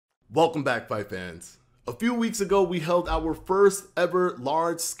Welcome back, fight fans. A few weeks ago, we held our first ever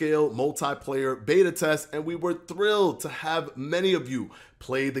large-scale multiplayer beta test, and we were thrilled to have many of you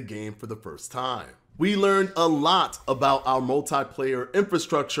play the game for the first time. We learned a lot about our multiplayer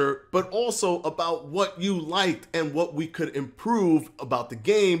infrastructure, but also about what you liked and what we could improve about the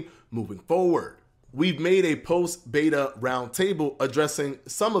game moving forward. We've made a post-beta roundtable addressing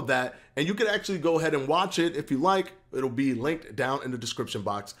some of that, and you can actually go ahead and watch it if you like. It'll be linked down in the description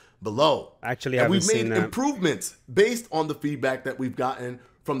box below. Actually, and we've made improvements based on the feedback that we've gotten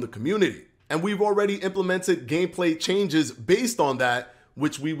from the community. And we've already implemented gameplay changes based on that,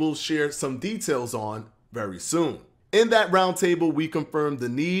 which we will share some details on very soon. In that roundtable, we confirmed the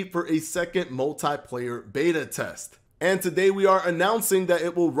need for a second multiplayer beta test. And today we are announcing that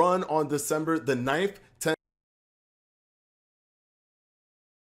it will run on December the 9th, 10th.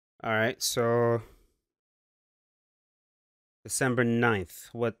 All right, so December 9th.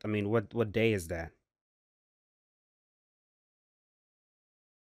 What day is that?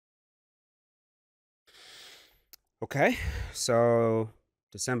 Okay, so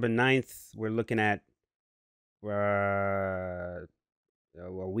December 9th, we're looking at a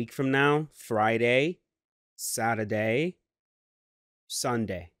week from now, Friday, Saturday,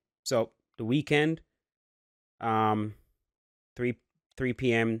 Sunday. So the weekend, 3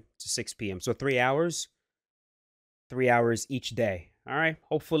 p.m. to 6 p.m. So 3 hours. 3 hours each day. All right.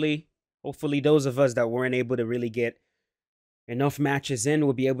 Hopefully those of us that weren't able to really get enough matches in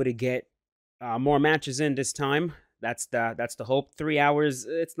will be able to get more matches in this time. That's the hope. 3 hours.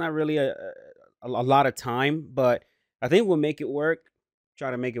 It's not really a lot of time, but I think we'll make it work.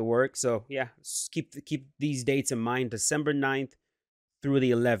 Try to make it work. So yeah, keep these dates in mind. December 9th through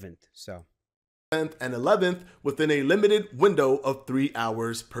the 11th. So 10th and 11th within a limited window of 3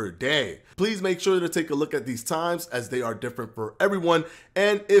 hours per day. Please make sure to take a look at these times as they are different for everyone.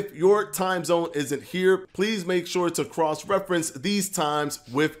 And if your time zone isn't here, please make sure to cross-reference these times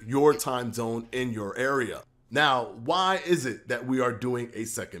with your time zone in your area. Now, why is it that we are doing a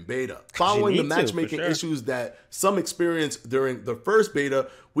second beta? Following the matchmaking issues that some experienced during the first beta,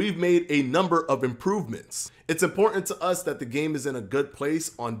 we've made a number of improvements. It's important to us that the game is in a good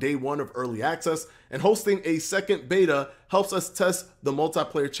place on day one of early access, and hosting a second beta helps us test the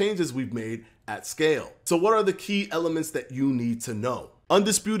multiplayer changes we've made at scale. So what are the key elements that you need to know?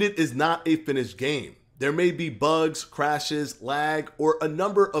 Undisputed is not a finished game. There may be bugs, crashes, lag, or a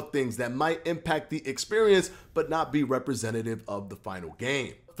number of things that might impact the experience but not be representative of the final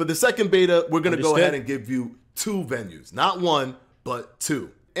game. For the second beta, we're going to go ahead and give you 2 venues, not 1, but 2.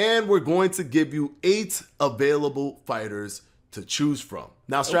 And we're going to give you 8 available fighters to choose from.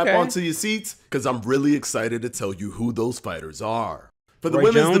 Now strap onto your seats because I'm really excited to tell you who those fighters are. For the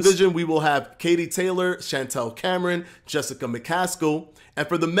women's division, we will have Katie Taylor, Chantel Cameron, Jessica McCaskill. And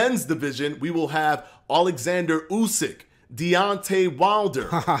for the men's division, we will have Alexander Usyk, Deontay Wilder,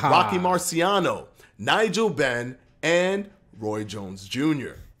 Rocky Marciano, Nigel Benn, and Roy Jones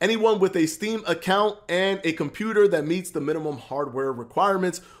Jr. Anyone with a Steam account and a computer that meets the minimum hardware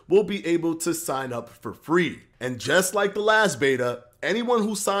requirements will be able to sign up for free. And just like the last beta, anyone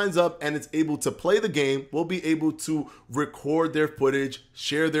who signs up and is able to play the game will be able to record their footage,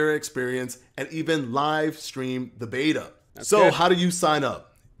 share their experience, and even live stream the beta. So how do you sign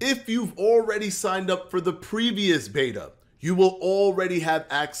up? If you've already signed up for the previous beta, you will already have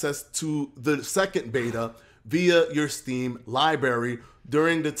access to the second beta via your Steam library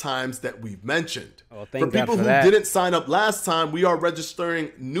during the times that we've mentioned. For people who didn't sign up last time, we are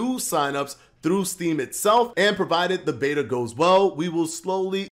registering new signups through Steam itself, and provided the beta goes well, we will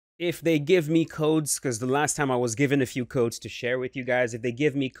slowly... If they give me codes, because the last time I was given a few codes to share with you guys, if they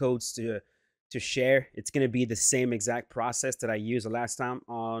give me codes to share, it's going to be the same exact process that I used the last time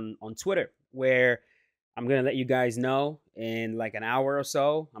on Twitter, where I'm going to let you guys know in like an hour or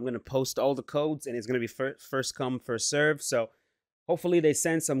so. I'm going to post all the codes, and it's going to be first come, first serve. So hopefully they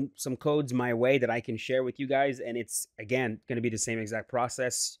send some codes my way that I can share with you guys, and it's, again, going to be the same exact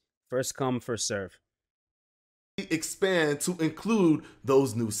process. First come, first serve. Expand to include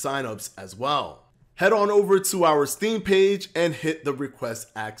those new signups as well. Head on over to our Steam page and hit the request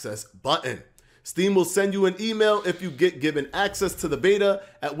access button. Steam will send you an email if you get given access to the beta,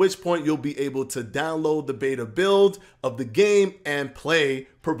 at which point you'll be able to download the beta build of the game and play,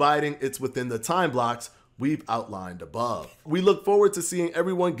 providing it's within the time blocks we've outlined above. We look forward to seeing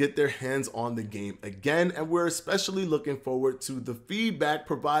everyone get their hands on the game again, and we're especially looking forward to the feedback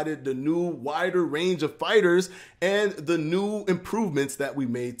provided, the new wider range of fighters, and the new improvements that we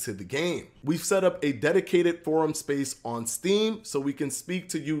made to the game. We've set up a dedicated forum space on Steam so we can speak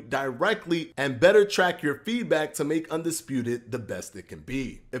to you directly and better track your feedback to make Undisputed the best it can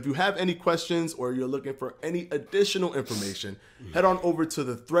be. If you have any questions or you're looking for any additional information, head on over to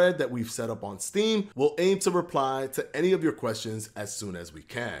the thread that we've set up on Steam. We'll aim to reply to any of your questions as soon as we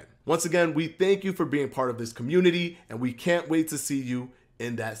can. Once again, we thank you for being part of this community, and we can't wait to see you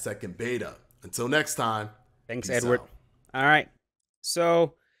in that second beta. Until next time. Thanks, Edward. All right.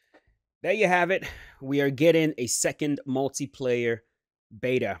 So there you have it. We are getting a second multiplayer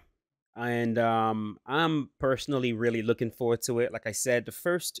beta. And I'm personally really looking forward to it. Like I said, the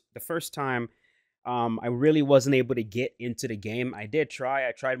first time I really wasn't able to get into the game. I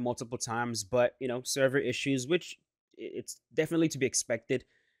tried multiple times, but server issues, which it's definitely to be expected.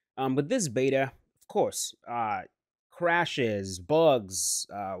 But this beta, of course, crashes, bugs,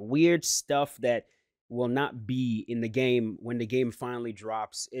 weird stuff that will not be in the game when the game finally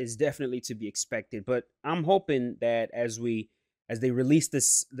drops is definitely to be expected. But I'm hoping that as they release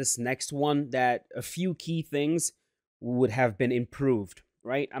this next one, that a few key things would have been improved,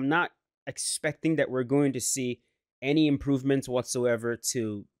 right? I'm not expecting that we're going to see any improvements whatsoever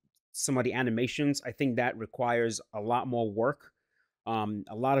to some of the animations. I think that requires a lot more work.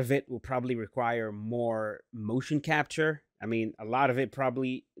 A lot of it will probably require more motion capture. I mean, a lot of it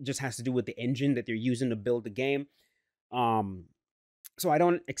probably just has to do with the engine that they're using to build the game. So I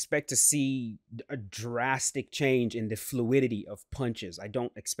don't expect to see a drastic change in the fluidity of punches. I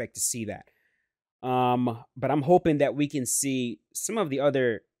don't expect to see that. But I'm hoping that we can see some of the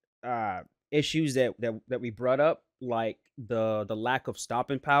other issues that we brought up, like the lack of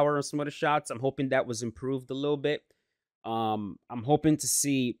stopping power on some of the shots. I'm hoping that was improved a little bit. I'm hoping to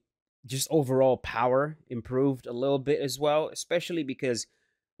see just overall power improved a little bit as well, especially because,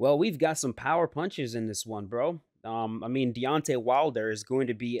 well, we've got some power punches in this one, bro. I mean, Deontay Wilder is going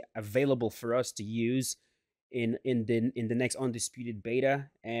to be available for us to use in the next Undisputed beta.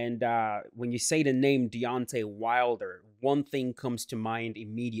 And when you say the name Deontay Wilder, one thing comes to mind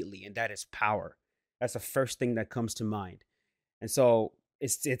immediately, and that is power. That's the first thing that comes to mind. And so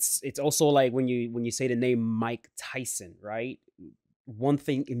it's also like when you say the name Mike Tyson, right? One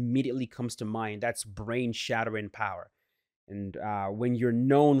thing immediately comes to mind. That's brain-shattering power. And when you're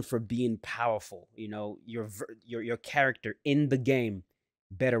known for being powerful, your character in the game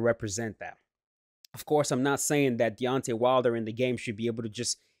better represent that. Of course, I'm not saying that Deontay Wilder in the game should be able to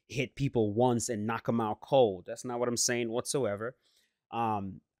just hit people once and knock them out cold. That's not what I'm saying whatsoever.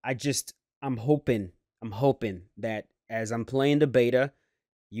 I'm hoping that as I'm playing the beta,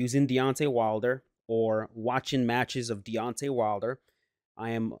 using Deontay Wilder or watching matches of Deontay Wilder, I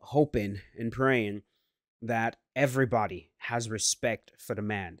am hoping and praying that everybody has respect for the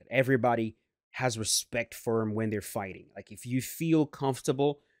man, that everybody has respect for him when they're fighting. Like, if you feel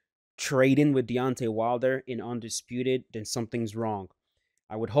comfortable trading with Deontay Wilder in Undisputed, then something's wrong.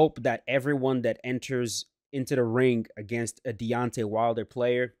 I would hope that everyone that enters into the ring against a Deontay Wilder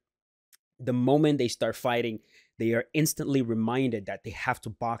player, the moment they start fighting, they are instantly reminded that they have to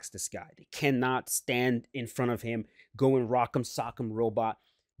box this guy. They cannot stand in front of him, go and rock'em sock'em robot,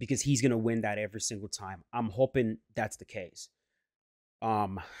 because he's going to win that every single time. I'm hoping that's the case.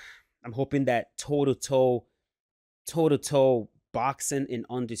 I'm hoping that toe-to-toe boxing in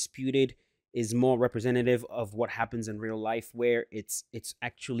Undisputed is more representative of what happens in real life, where it's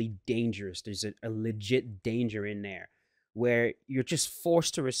actually dangerous. There's a legit danger in there, where you're just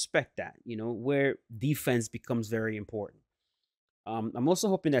forced to respect that, where defense becomes very important. I'm also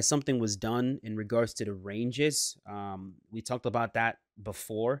hoping that something was done in regards to the ranges. We talked about that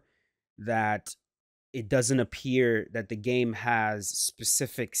before, that it doesn't appear that the game has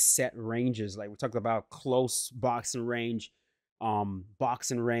specific set ranges. Like, we talked about close boxing range,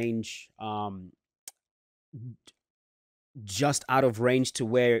 just out of range to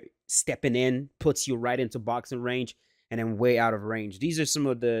where stepping in puts you right into boxing range, and then way out of range. These are some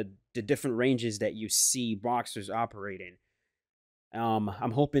of the different ranges that you see boxers operate in.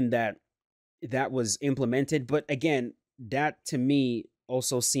 I'm hoping that was implemented, but again, that to me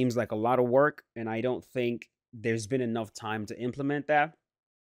also seems like a lot of work, and I don't think there's been enough time to implement that.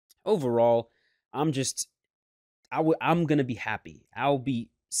 Overall, I'm gonna be happy. I'll be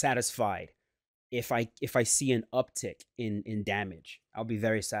satisfied if I see an uptick in damage. I'll be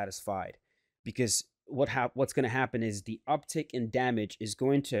very satisfied, because what's going to happen is the uptick in damage is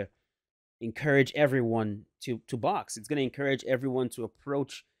going to encourage everyone to box. It's going to encourage everyone to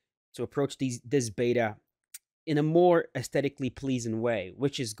approach this beta in a more aesthetically pleasing way,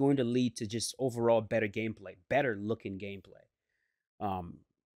 which is going to lead to just overall better gameplay, better looking gameplay.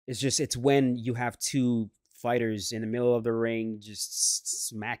 It's when you have two fighters in the middle of the ring just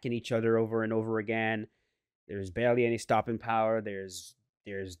smacking each other over and over again. There's barely any stopping power. There's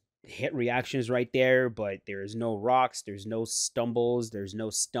hit reactions right there, but there is no rocks, there's no stumbles, there's no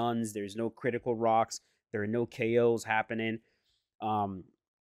stuns, there's no critical rocks, there are no KOs happening. Um,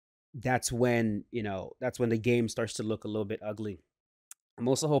 that's when, that's when the game starts to look a little bit ugly. I'm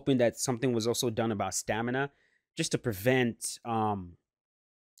also hoping that something was also done about stamina, just to prevent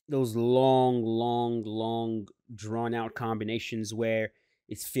those long, drawn out combinations where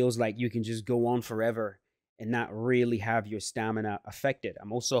it feels like you can just go on forever and not really have your stamina affected.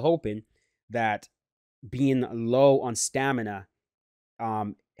 I'm also hoping that being low on stamina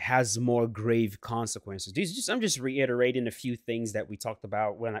has more grave consequences. I'm just reiterating a few things that we talked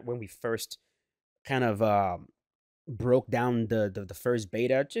about when we first kind of broke down the first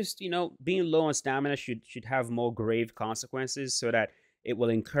beta. Just being low on stamina should have more grave consequences, so that it will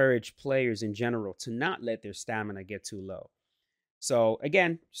encourage players in general to not let their stamina get too low. So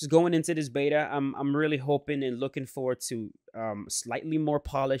again, just going into this beta, I'm really hoping and looking forward to slightly more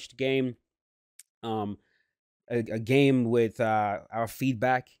polished game, um, a game with our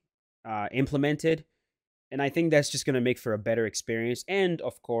feedback implemented, and I think that's just gonna make for a better experience. And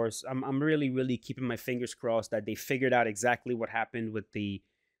of course, I'm really keeping my fingers crossed that they figured out exactly what happened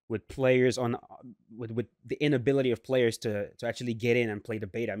with players on with the inability of players to actually get in and play the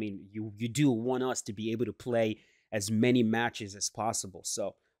beta. I mean, you do want us to be able to play as many matches as possible.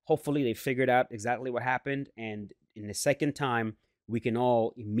 So hopefully they figured out exactly what happened, and in the second time we can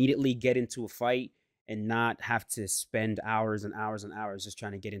all immediately get into a fight and not have to spend hours and hours and hours just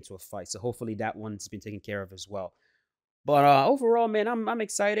trying to get into a fight. So hopefully that one's been taken care of as well. But overall, man, I'm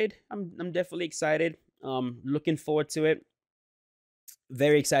excited. I'm definitely excited. Looking forward to it.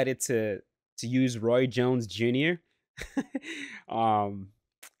 Very excited to use Roy Jones Jr. um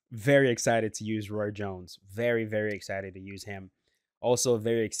very excited to use Roy Jones. Very excited to use him. Also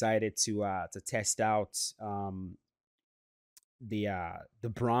very excited to test out the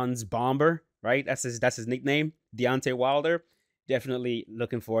Bronze Bomber, right? That's his nickname, Deontay Wilder. Definitely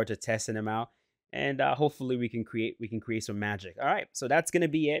looking forward to testing him out, and hopefully we can create some magic. All right, so that's gonna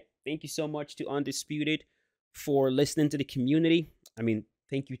be it. Thank you so much to Undisputed for listening to the community. I mean,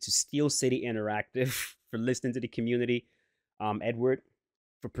 thank you to Steel City Interactive for listening to the community. Edward,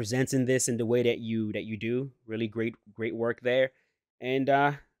 for presenting this in the way that you do. Really great work there. And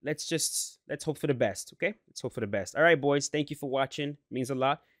let's hope for the best, okay? Let's hope for the best. All right, boys, thank you for watching. It means a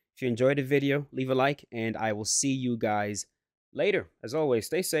lot. If you enjoyed the video, leave a like, and I will see you guys later. As always,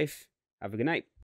 stay safe. Have a good night.